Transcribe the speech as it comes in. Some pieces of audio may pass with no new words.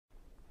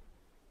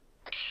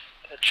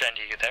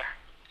Trendy, you there?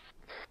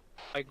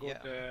 I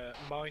got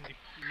mine.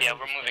 Yeah,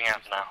 we're moving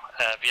out now.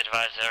 Be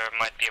advised, there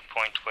might be a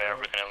point where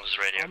we're gonna lose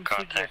radio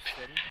contact.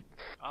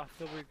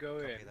 After we go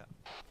in.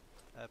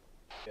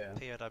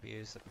 POW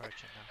is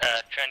approaching now.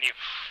 Trendy,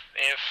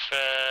 if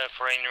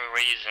for any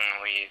reason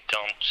we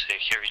don't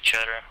hear each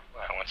other,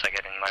 once I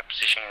get in my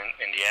position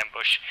in the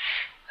ambush,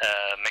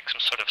 make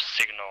some sort of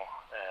signal.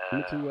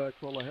 Need to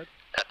crawl ahead.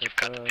 That you've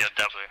got the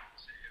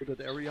POW. To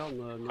that area on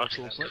the north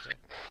northwest.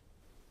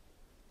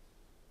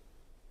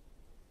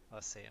 I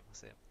see him.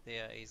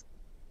 Yeah, he's.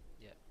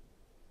 Yeah.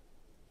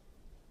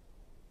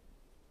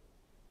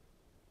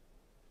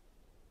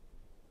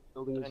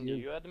 Building And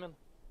you, admin?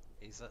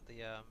 He's at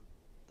the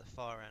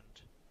far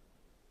end.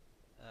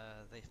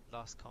 The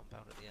last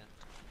compound at the end.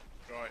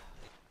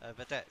 Right.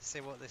 Vedette, see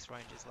what this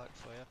range is like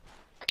for you.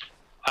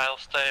 I'll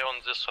stay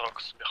on these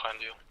rocks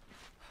behind you.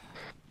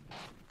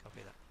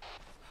 Copy that.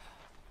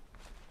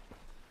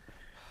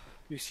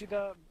 You see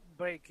the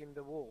break in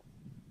the wall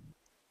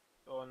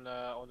on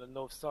the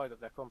north side of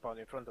the compound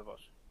in front of us?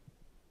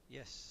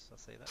 Yes, I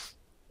see that.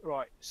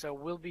 Right, so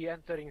we'll be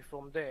entering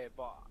from there,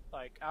 but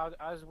like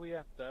as we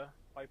enter,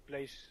 I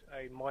place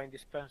a mine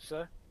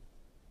dispenser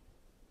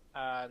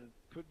and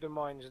put the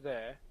mines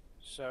there.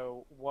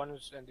 So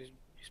once and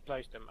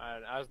displace them,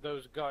 and as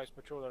those guys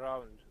patrol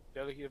around,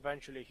 they'll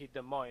eventually hit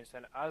the mines,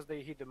 and as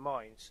they hit the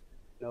mines,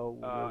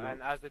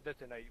 and as they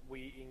detonate,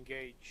 we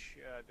engage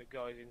the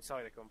guys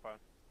inside the compound.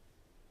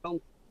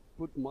 Don't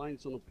put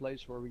mines on a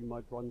place where we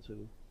might run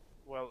to.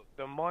 Well,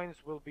 the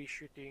mines will be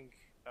shooting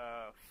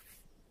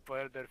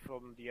further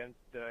from the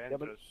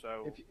entrance,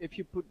 so... If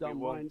you put down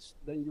mines,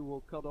 then you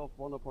will cut off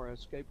one of our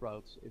escape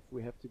routes if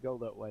we have to go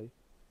that way.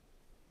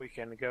 We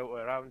can go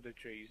around the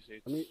trees,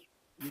 it's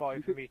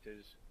 5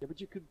 meters. Yeah, but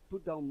you could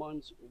put down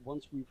mines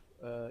once we've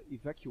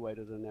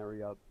evacuated an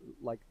area,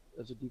 like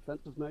as a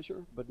defensive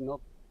measure, but not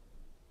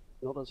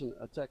as an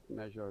attack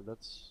measure.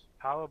 That's...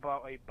 How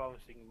about a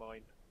bouncing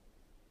mine?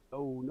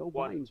 Oh, no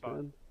mines,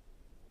 man.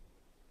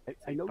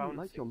 I know you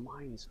like your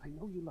mines. I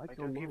know you like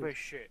your mines. I don't give a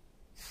shit.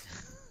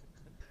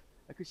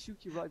 I could shoot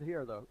you right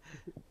here, though.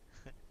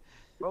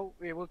 Well,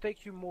 it will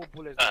take you more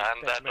bullets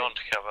And I don't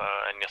have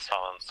any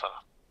silencer.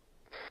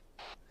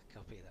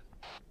 Copy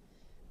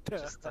that.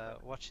 Just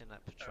watching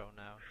that patrol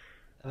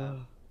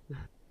now.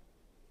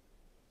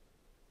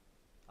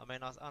 I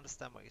mean, I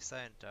understand what you're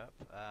saying, Derp.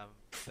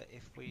 But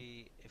if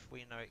we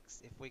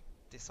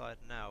decide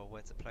now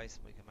where to place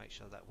them, we can make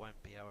sure that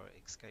won't be our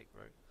escape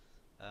route.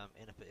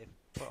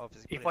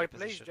 If I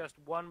place just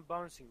one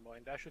bouncing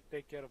mine, that should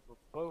take care of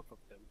both of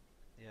them.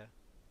 Yeah.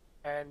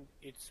 And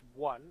it's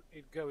one,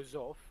 it goes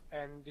off,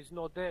 and it's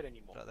not there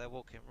anymore. Like they're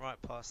walking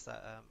right past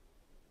that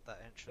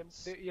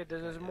entrance.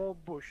 There's more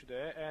bush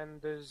there,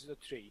 and there's a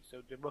tree,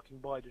 so they're walking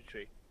by the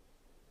tree.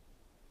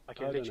 I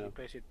can literally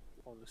place it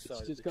on the side.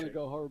 It's just gonna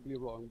go horribly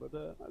wrong, but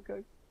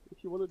okay.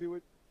 If you want to do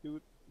it, do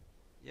it.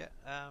 Yeah.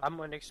 I'm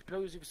an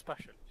explosive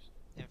specialist.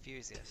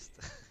 Enthusiast.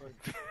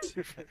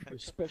 We're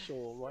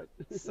special, right?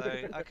 So,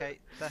 okay,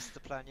 that's the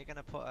plan. You're going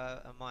to put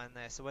a mine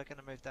there. So we're going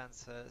to move down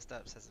to, as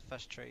Derp says, the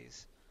first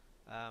trees.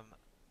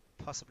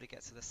 Possibly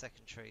get to the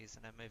second trees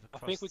and then move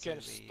across. I think we to can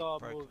the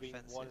start broken moving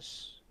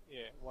fences.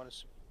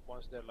 once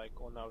they're like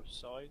on our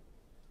side.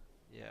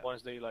 Yeah.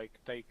 Once they like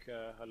take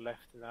a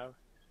left now.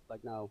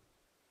 Like now.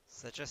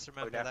 So just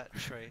remember that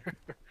tree.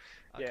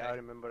 Okay. Yeah, I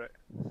remember it.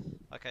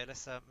 Okay,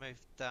 let's move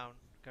down.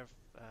 Go.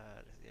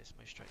 Let's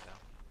move straight down.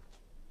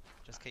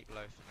 Just keep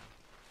low for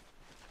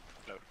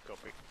now. No,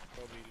 copy.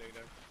 Probably lay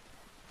down.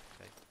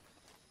 Okay.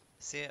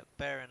 See it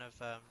bearing of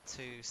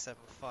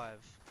 275.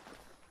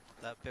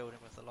 That building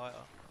with the light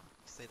on.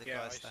 See the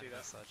guy standing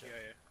outside you?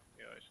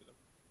 Yeah, I see them.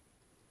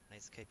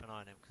 Needs to keep an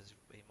eye on him because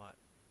he might.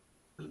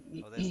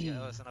 Oh,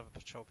 there's another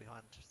patrol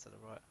behind to the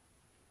right.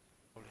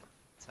 All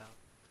in town.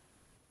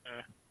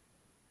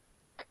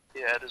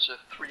 Yeah, there's a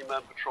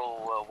 3-man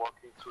patrol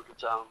walking through the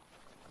town.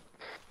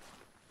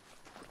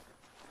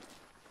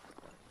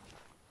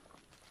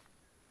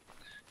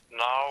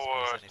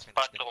 Now it's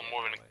patrol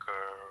moving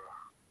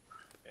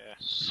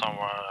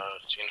somewhere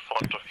in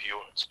front of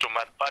you. It's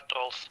 2-man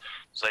patrols.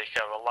 They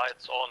have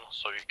lights on,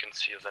 so you can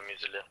see them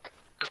easily.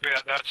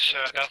 Yeah, that's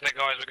the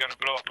guys we're gonna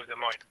blow up with the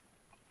mine.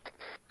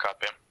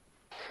 Copy.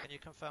 Can you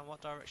confirm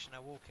what direction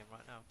they're walking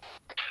right now?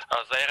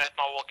 They're right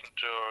now walking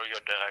to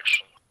your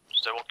direction.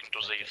 They're walking to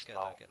the east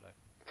now. Get low.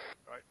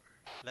 Right.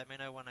 Let me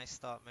know when they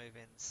start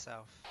moving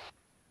south.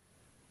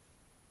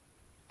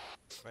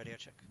 Radio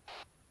check.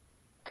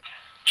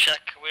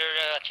 Check, we're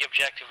at the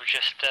objective, we're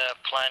just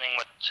planning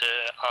what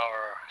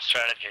our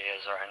strategy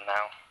is right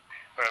now.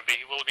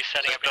 We'll be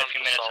setting up in a few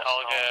minutes.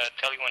 I'll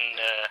tell you when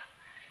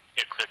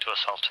you're clear to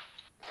assault.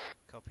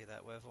 Copy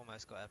that, we've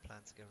almost got our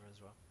plan together as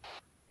well.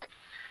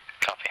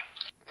 Copy.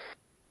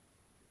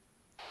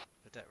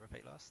 Vedette,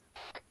 repeat last.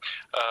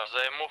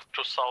 They moved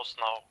to south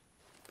now.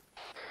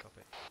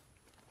 Copy.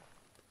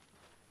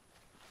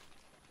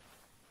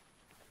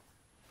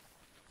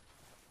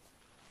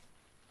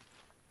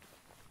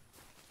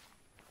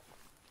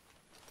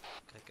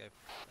 Okay,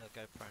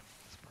 go prone.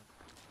 That's prone.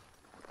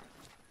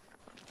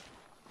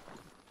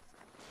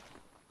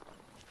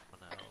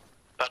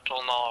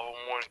 patrol now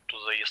moving to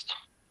the east.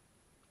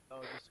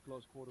 Oh, just a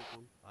close quarter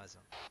one. Eyes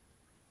on.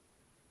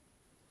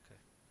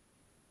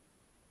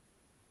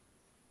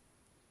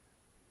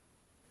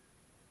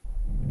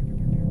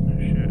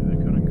 Shit,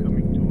 they're kind of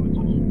coming towards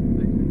us.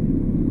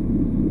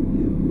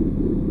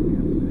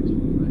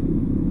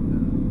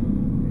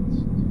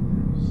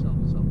 It's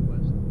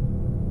southwest.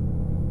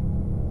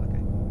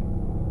 Okay.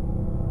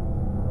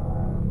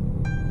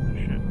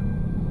 Shit.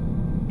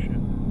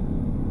 Shit.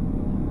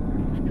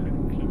 It's kind of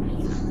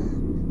close.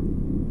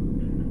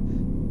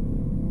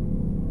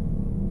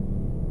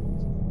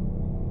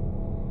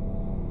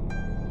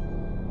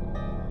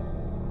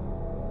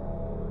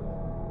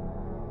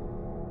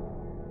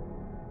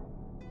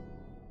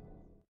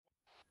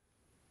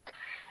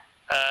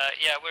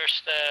 Yeah, we're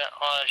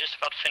just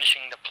about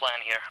finishing the plan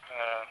here.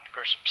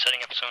 We're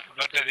setting up soon.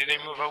 But did they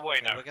move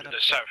away now We're to gonna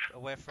the south?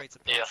 we're free to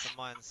plant Yes. some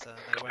mines, and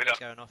they Copy won't that.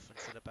 be going off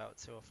until about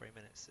 2 or 3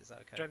 minutes. Is that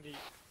okay? Trendy,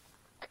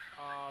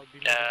 I'll be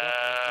moving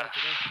up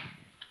today.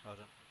 Hold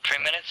on. 3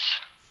 minutes?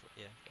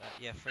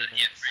 Yeah, 3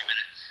 minutes.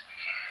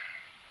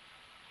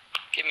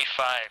 Give me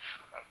 5.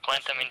 I'll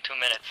plant them in 2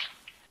 minutes.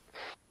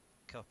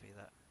 Copy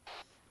that.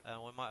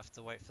 We might have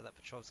to wait for that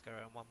patrol to go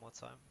around one more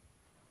time.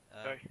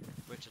 Okay.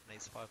 Richard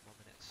needs 5 more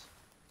minutes.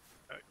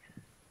 Okay.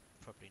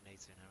 Probably need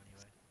to now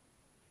anyway.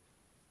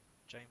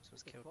 James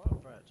was killed by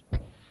Brad.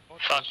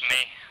 Fuck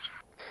me.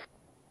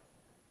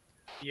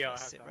 Yeah, I have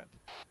Sit that. rep.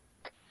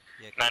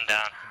 Yeah, go Man for it.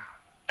 down.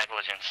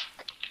 Negligence.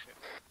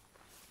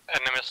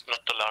 Enemies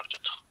not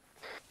alerted.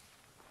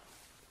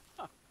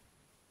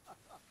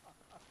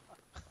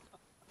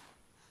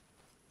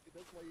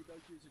 That's why you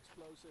don't use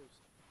explosives.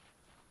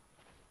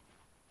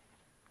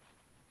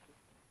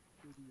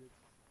 Idiot.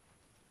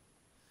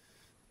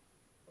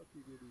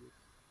 Fucking idiot.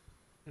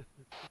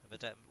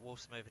 But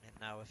Wolf's moving in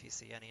now. If you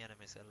see any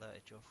enemies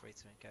alerted, you're free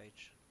to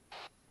engage.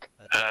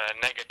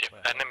 Negative.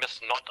 Where?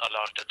 Enemies not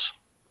alerted.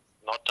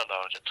 Not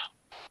alerted.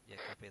 Yeah,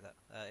 copy that.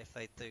 If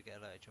they do get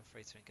alerted, you're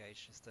free to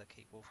engage, just to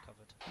keep Wolf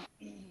covered.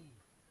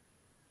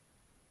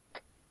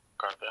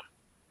 Copy.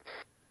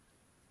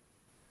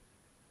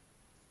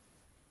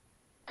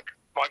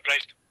 Mine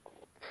placed.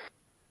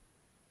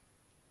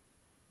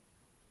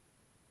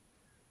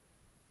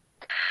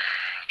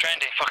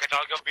 Trendy. Fuck it,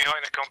 I'll go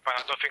behind the compound.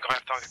 I don't think I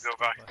have time to go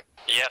back.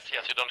 Yes, you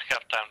don't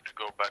have time to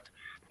go back.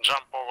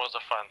 Jump over the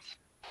fence.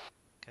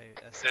 Okay,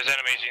 There's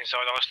enemies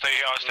inside. I'll stay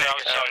How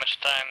outside. much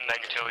time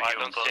until I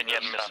you don't close see any the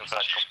enemies stuff?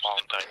 inside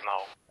compound right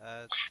now.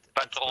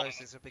 Patrol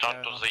explosives will be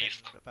turn going to off the in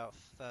east. about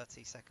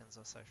 30 seconds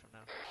or so from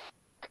now.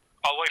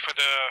 I'll wait for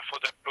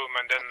the boom,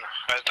 and then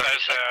as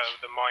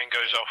the mine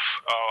goes off,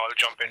 I'll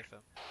jump in. Okay,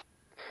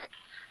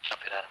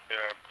 Copy that.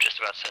 We're just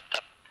about set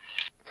up.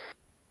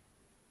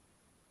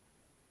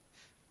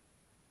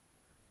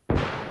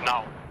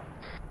 Now.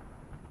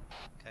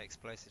 okay,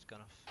 explosives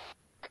gone off.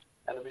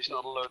 Enemies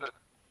not alerted.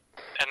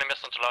 Enemies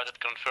not alerted,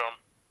 confirm.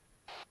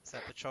 Is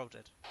that patrol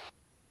dead?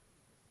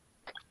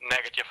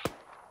 Negative.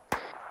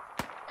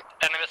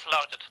 Enemies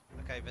alerted.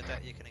 Okay,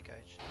 Vedette, you can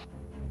engage.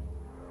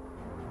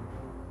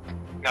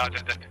 No,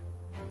 dead.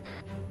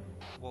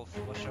 Wolf,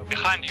 what's your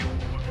Behind you.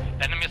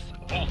 Enemies,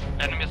 Wolf,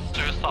 enemies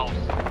to your south.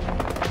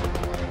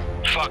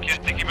 Fuck yeah,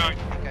 take him out.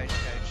 Engage.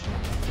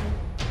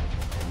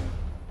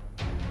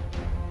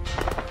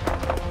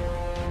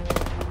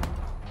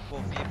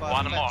 Wolf, you by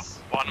One the more, fence?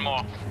 one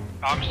more.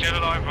 I'm still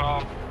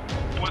alive.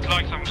 Would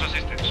like some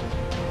assistance.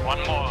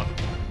 One more.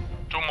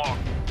 2 more.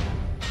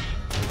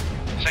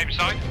 Same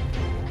side?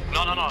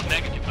 No,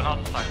 negative,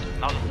 another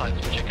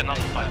side. Check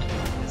another side.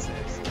 Yes.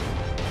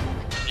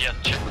 Yes,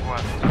 check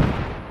one.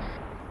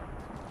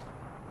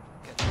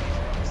 Get to these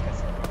rocks, get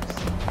to the rocks.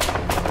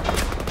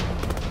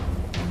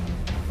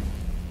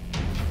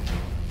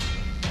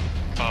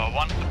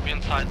 One could be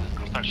inside the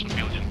construction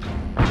building.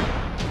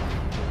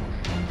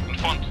 In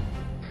front.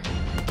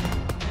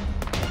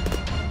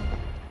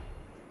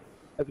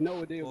 I have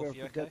no idea Wolf, where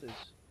you Vedette okay? is.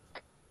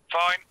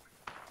 Fine.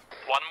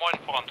 One more in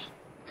front.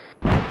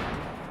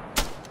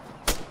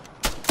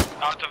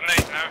 Out of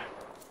nade now.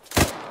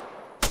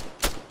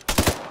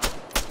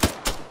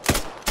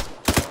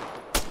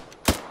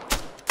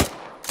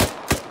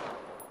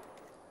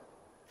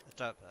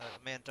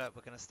 Me and Dope,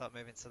 we're going to start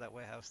moving to that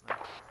warehouse now.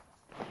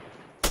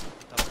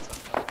 Double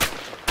time.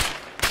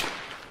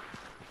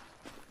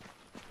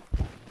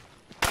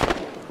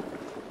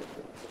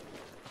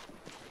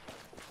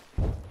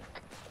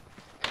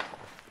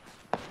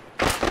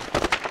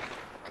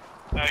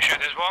 Shit,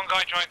 there's one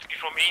guy trying to get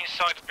from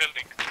inside the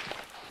building.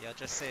 Yeah, I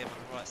just see him on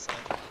the right side.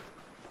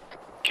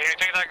 Can you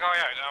take that guy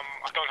out?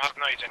 I don't have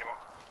nades anymore.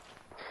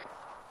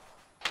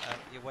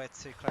 You're way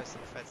too close to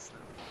the fence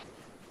now.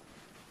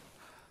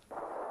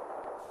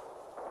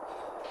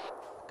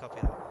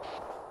 Copy that.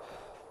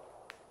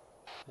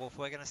 Wolf,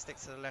 we're going to stick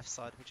to the left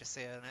side. We just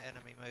see an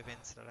enemy move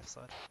into the left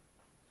side.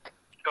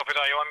 Copy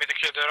that, you want me to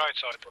clear the right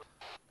side?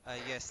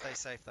 Yeah, stay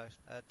safe though.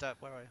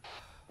 Dirk, where are you?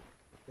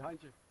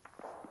 Behind you.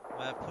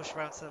 Push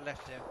round to the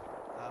left here.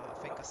 I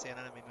think I see an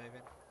enemy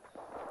moving.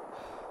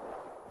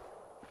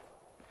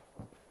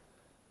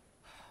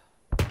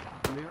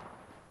 Come here.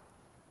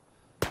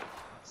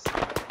 Nice.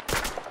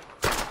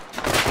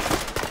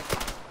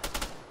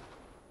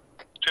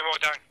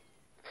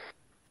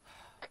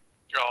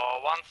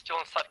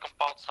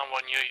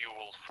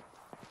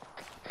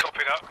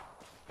 out.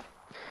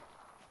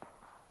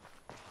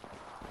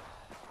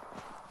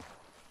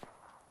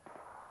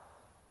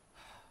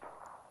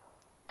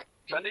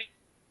 Trendy?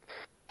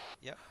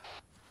 Yep.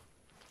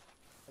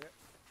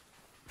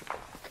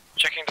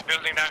 Checking the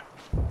building now.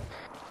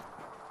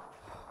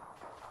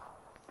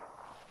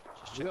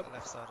 Just check the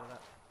left side of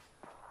that.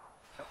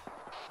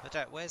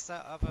 But where's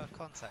that other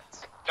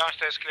contact?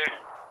 Downstairs clear.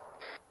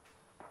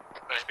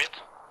 Repeat.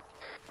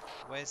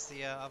 Where's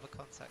the other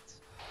contact?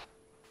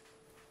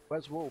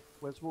 Where's Wolf?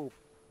 Where's Wolf?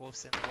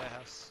 Wolf's in the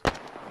warehouse.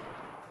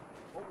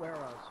 What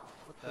warehouse?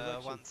 What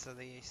direction? One to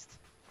the east.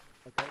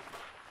 Okay.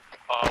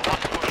 What's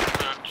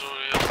going to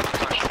your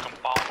construction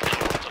compound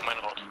to the main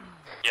road?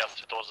 Yes,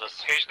 it was this.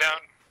 He's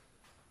down.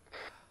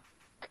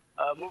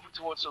 Moving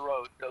towards the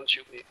road, don't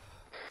shoot me.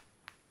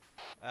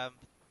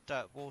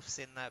 Wolf's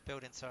in that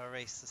building to our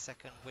east, the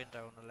second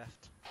window on the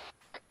left.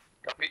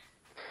 Copy.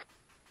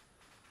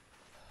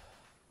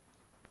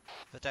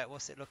 But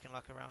what's it looking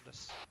like around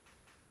us?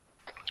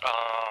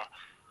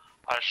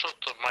 I shot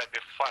maybe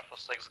 5 or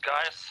 6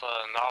 guys,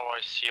 now I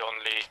see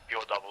only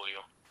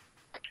POW.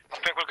 I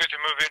think we're good to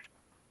move in.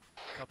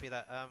 Copy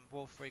that.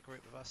 Wolf,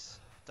 regroup with us.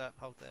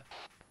 Hold there.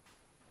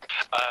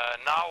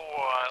 Now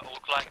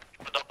look like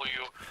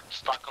POW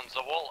stuck on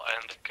the wall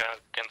and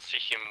can see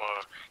him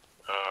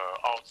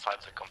outside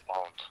the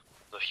compound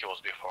that he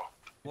was before.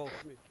 Wolf,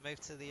 move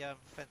to the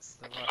fence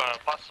to the right.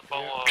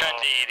 Possible.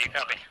 Trendy,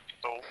 copy.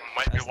 So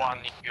maybe That's one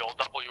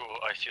POW,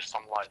 I see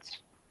some lights.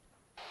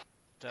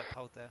 Derp,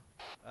 hold there.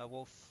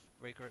 Wolf,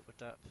 regroup with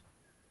Derp.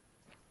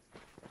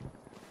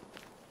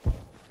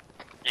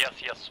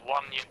 Yes,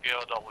 one near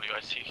POW.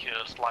 I see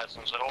his lights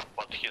on the road,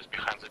 but he's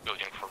behind the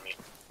building for me.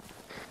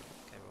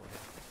 Okay,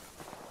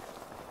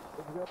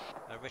 we're all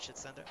here. Richard,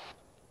 send it.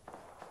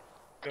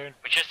 Going.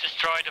 We just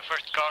destroyed the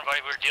first convoy,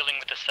 we're dealing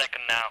with the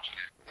second now.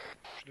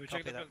 Do we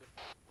check the that. building?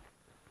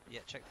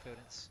 Yeah, check the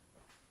buildings.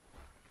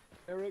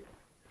 Eric.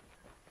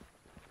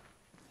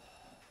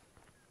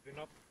 We're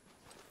not.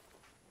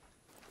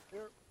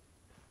 Here.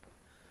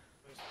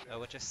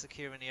 We're just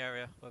securing the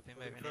area. We'll be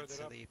moving further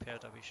into up. the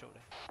POW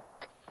shortly.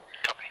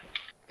 Copy.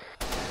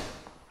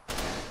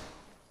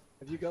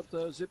 Have you got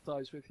zip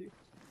ties with you?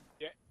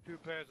 Yeah, 2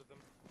 pairs of them.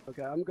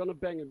 Okay, I'm gonna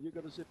bang him. You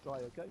got a zip tie,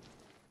 okay?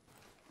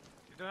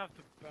 You don't have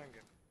to bang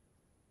it.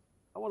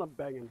 I wanna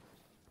bang him.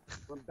 I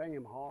wanna bang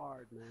him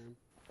hard, man.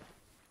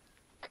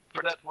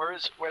 For that,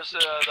 where's the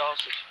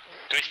hostage?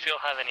 Do we still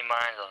have any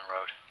mines on the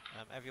road?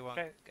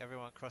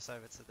 Everyone cross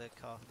over to the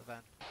car, the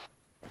van.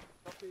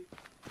 Copy.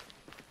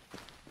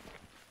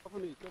 Cover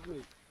me, cover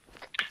me.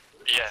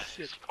 Yes,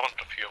 he's in front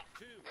of you.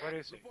 Where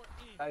is he?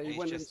 He He's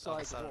went just on the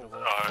inside side the of wall.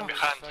 the wall.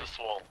 Behind this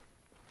wall.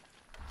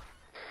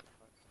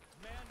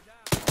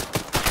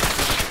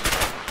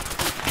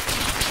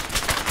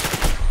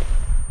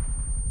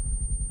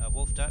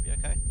 Wolf, Derp, you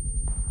okay?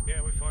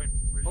 Yeah, we're fine.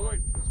 We're Hold fine.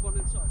 on, there's one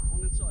inside,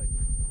 one inside.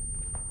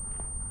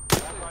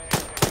 That guy is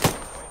dead.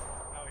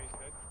 Now he's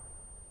dead.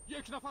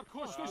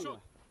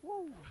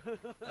 Woo!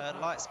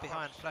 Lights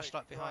behind,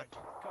 flashlight behind.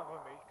 Right. Cover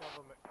me.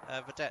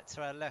 Vedette,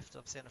 to our left,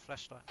 I'm seeing a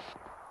flashlight.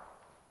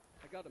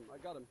 I got him. You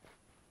got him,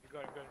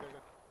 good.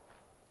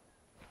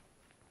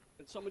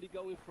 Can somebody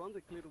go in front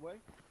and clear the way?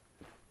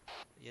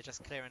 You're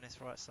just clearing this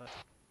right side.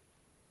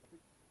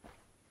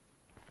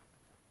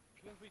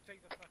 Shouldn't we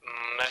take the flashlight?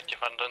 Negative,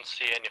 I don't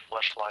see any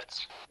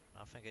flashlights.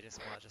 I think it just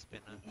might have just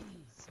been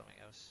something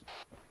else.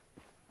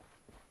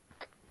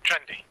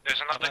 Trendy,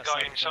 there's another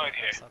guy inside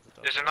here.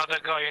 There's another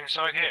guy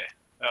inside here.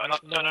 No,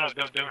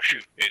 don't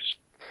shoot. It's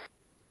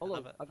Hold on,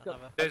 Another- I've got.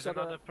 another- There's I've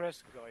got another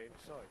press guy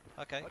inside.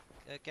 Okay,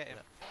 get him.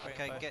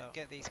 Okay,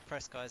 get these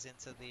press guys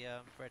into the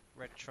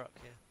red truck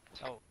here.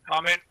 Oh,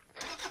 I'm in.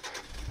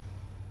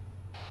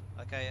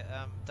 okay.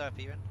 Derp,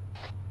 you in?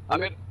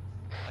 I'm in.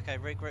 Okay,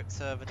 regroup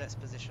to Vedette's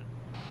position.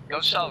 Go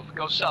south,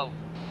 go south.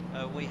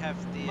 We have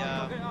the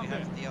POW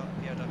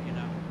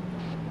now.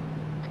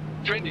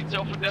 Trendy,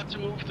 tell for that to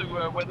move to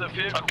where the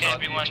vehicle Okay, are,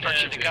 everyone, the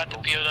extraction they got the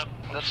vehicle.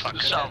 POW. That's Fuck, to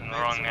the south.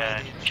 wrong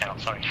channel,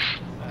 sorry. I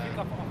think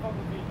I found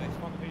the vehicles.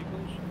 Found the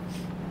vehicles.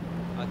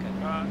 Okay.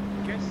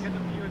 Get the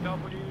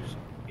POWs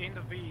in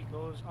the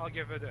vehicles. I'll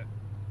give it a.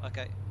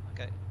 Okay.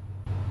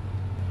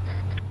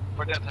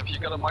 For that, have you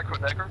got a micro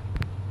dagger?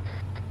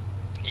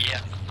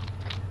 Yes.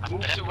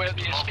 Move to where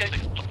the escape.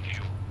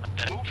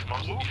 Move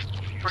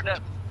For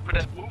that,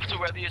 move to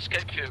where the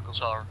escape vehicles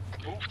are.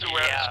 Move to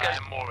where Yeah,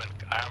 escape. I'm moving.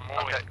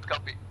 Okay,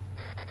 copy.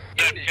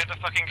 Get the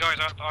fucking guys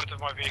out of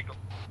my vehicle.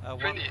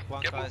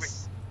 One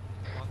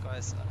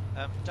guy's.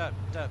 Derp,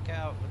 get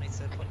out. We need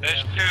to put the.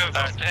 There's two of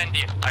them.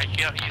 Trendy, I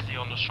hear easy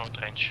on the short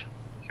range.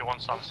 He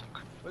wants something.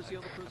 Where's the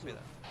other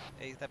prisoner?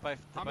 They're both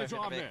in the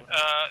vehicle.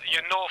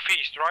 You're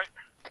northeast, right?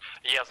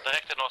 Yes,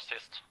 directly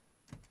northeast.